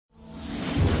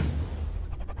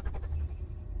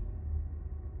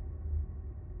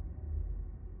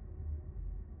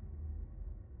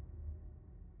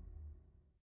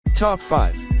Top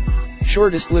 5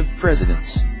 Shortest-lived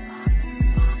presidents.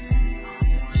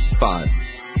 5.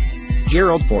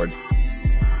 Gerald Ford.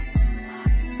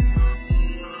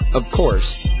 Of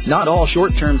course, not all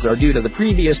short terms are due to the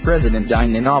previous president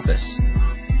dying in office.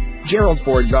 Gerald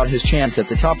Ford got his chance at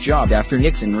the top job after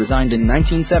Nixon resigned in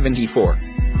 1974.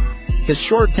 His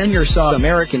short tenure saw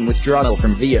American withdrawal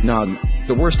from Vietnam,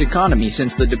 the worst economy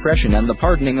since the Depression, and the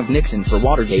pardoning of Nixon for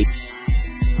Watergate.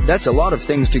 That's a lot of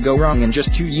things to go wrong in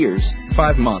just 2 years,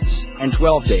 5 months, and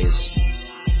 12 days.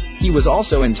 He was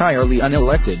also entirely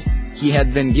unelected. He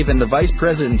had been given the vice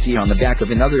presidency on the back of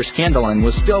another scandal and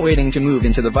was still waiting to move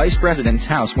into the vice president's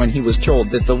house when he was told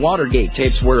that the Watergate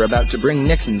tapes were about to bring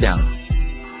Nixon down.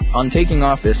 On taking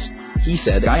office, he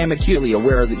said, "I am acutely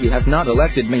aware that you have not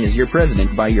elected me as your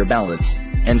president by your ballots,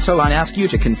 and so I ask you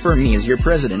to confirm me as your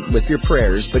president with your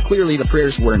prayers," but clearly the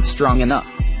prayers weren't strong enough,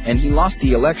 and he lost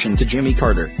the election to Jimmy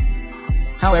Carter.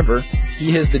 However,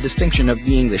 he has the distinction of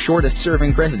being the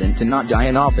shortest-serving president to not die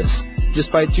in office,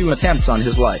 despite 2 attempts on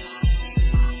his life.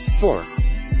 4.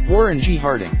 Warren G.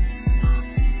 Harding.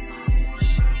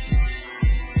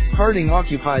 Harding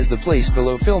occupies the place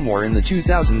below Fillmore in the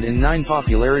 2009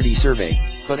 popularity survey,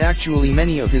 but actually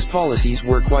many of his policies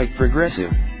were quite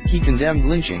progressive. He condemned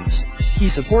lynchings, he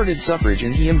supported suffrage,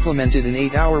 and he implemented an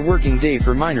 8-hour working day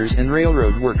for miners and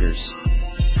railroad workers.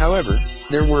 However,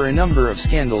 there were a number of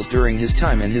scandals during his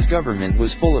time, and his government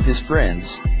was full of his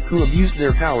friends, who abused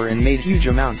their power and made huge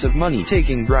amounts of money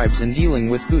taking bribes and dealing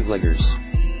with bootleggers.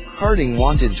 Harding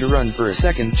wanted to run for a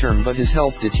second term, but his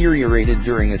health deteriorated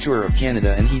during a tour of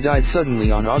Canada and he died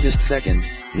suddenly on August 2,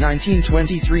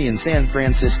 1923 in San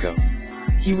Francisco.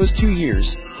 He was 2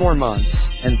 years, 4 months,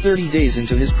 and 30 days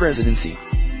into his presidency.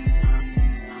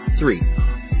 3.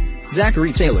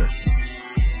 Zachary Taylor.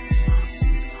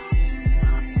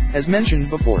 As mentioned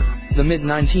before, the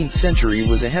mid-19th century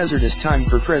was a hazardous time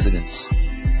for presidents.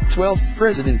 12th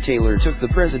President Taylor took the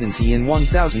presidency in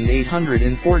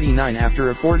 1849 after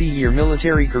a 40-year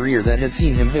military career that had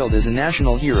seen him hailed as a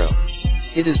national hero.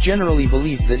 It is generally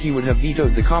believed that he would have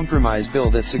vetoed the compromise bill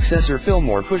that successor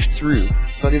Fillmore pushed through,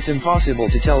 but it's impossible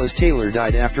to tell as Taylor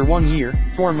died after 1 year,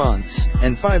 4 months,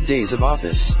 and 5 days of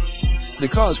office. The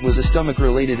cause was a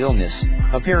stomach-related illness,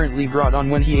 apparently brought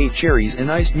on when he ate cherries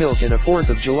and iced milk at a 4th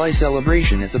of July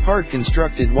celebration at the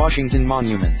part-constructed Washington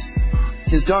Monument.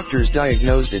 His doctors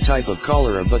diagnosed a type of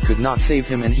cholera but could not save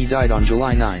him, and he died on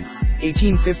July 9,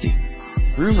 1850.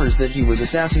 Rumors that he was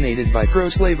assassinated by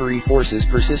pro-slavery forces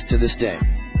persist to this day.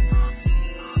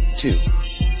 2.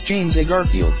 James A.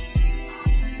 Garfield.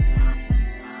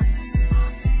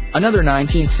 Another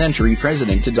 19th century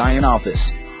president to die in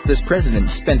office. This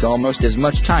president spent almost as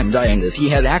much time dying as he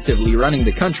had actively running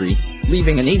the country,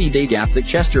 leaving an 80-day gap that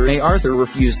Chester A. Arthur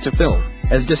refused to fill,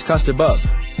 as discussed above.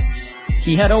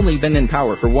 He had only been in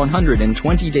power for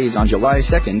 120 days on July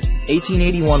 2,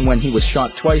 1881, when he was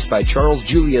shot twice by Charles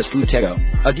Julius Gutego,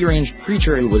 a deranged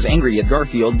preacher who was angry at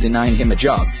Garfield denying him a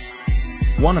job.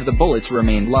 One of the bullets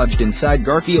remained lodged inside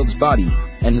Garfield's body,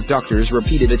 and his doctors'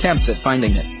 repeated attempts at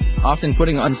finding it, often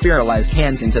putting unsterilized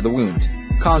hands into the wound,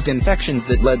 caused infections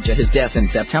that led to his death in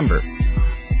September.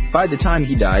 By the time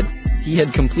he died, he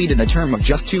had completed a term of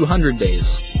just 200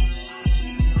 days.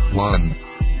 1.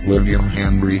 William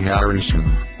Henry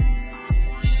Harrison.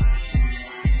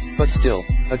 But still,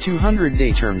 a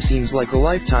 200-day term seems like a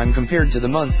lifetime compared to the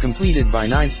month completed by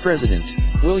 9th President,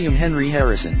 William Henry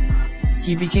Harrison.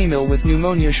 He became ill with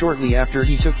pneumonia shortly after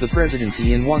he took the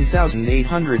presidency in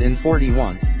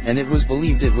 1841, and it was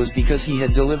believed it was because he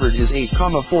had delivered his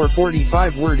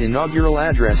 8,445-word inaugural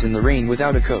address in the rain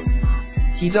without a coat.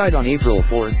 He died on April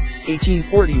 4,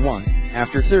 1841,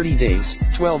 after 30 days,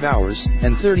 12 hours,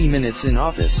 and 30 minutes in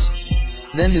office.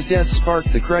 Then his death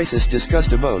sparked the crisis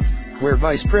discussed above, where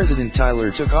Vice President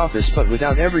Taylor took office but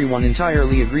without everyone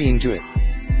entirely agreeing to it.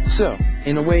 So,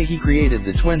 in a way, he created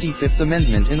the 25th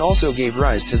Amendment and also gave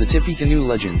rise to the Tippecanoe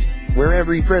legend, where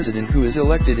every president who is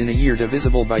elected in a year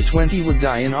divisible by 20 would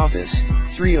die in office.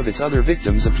 3 of its other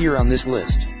victims appear on this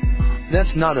list.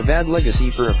 That's not a bad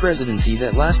legacy for a presidency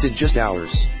that lasted just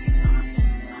hours.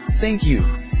 Thank you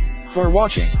for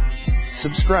watching.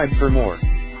 Subscribe for more.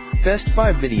 Best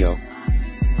 5 video.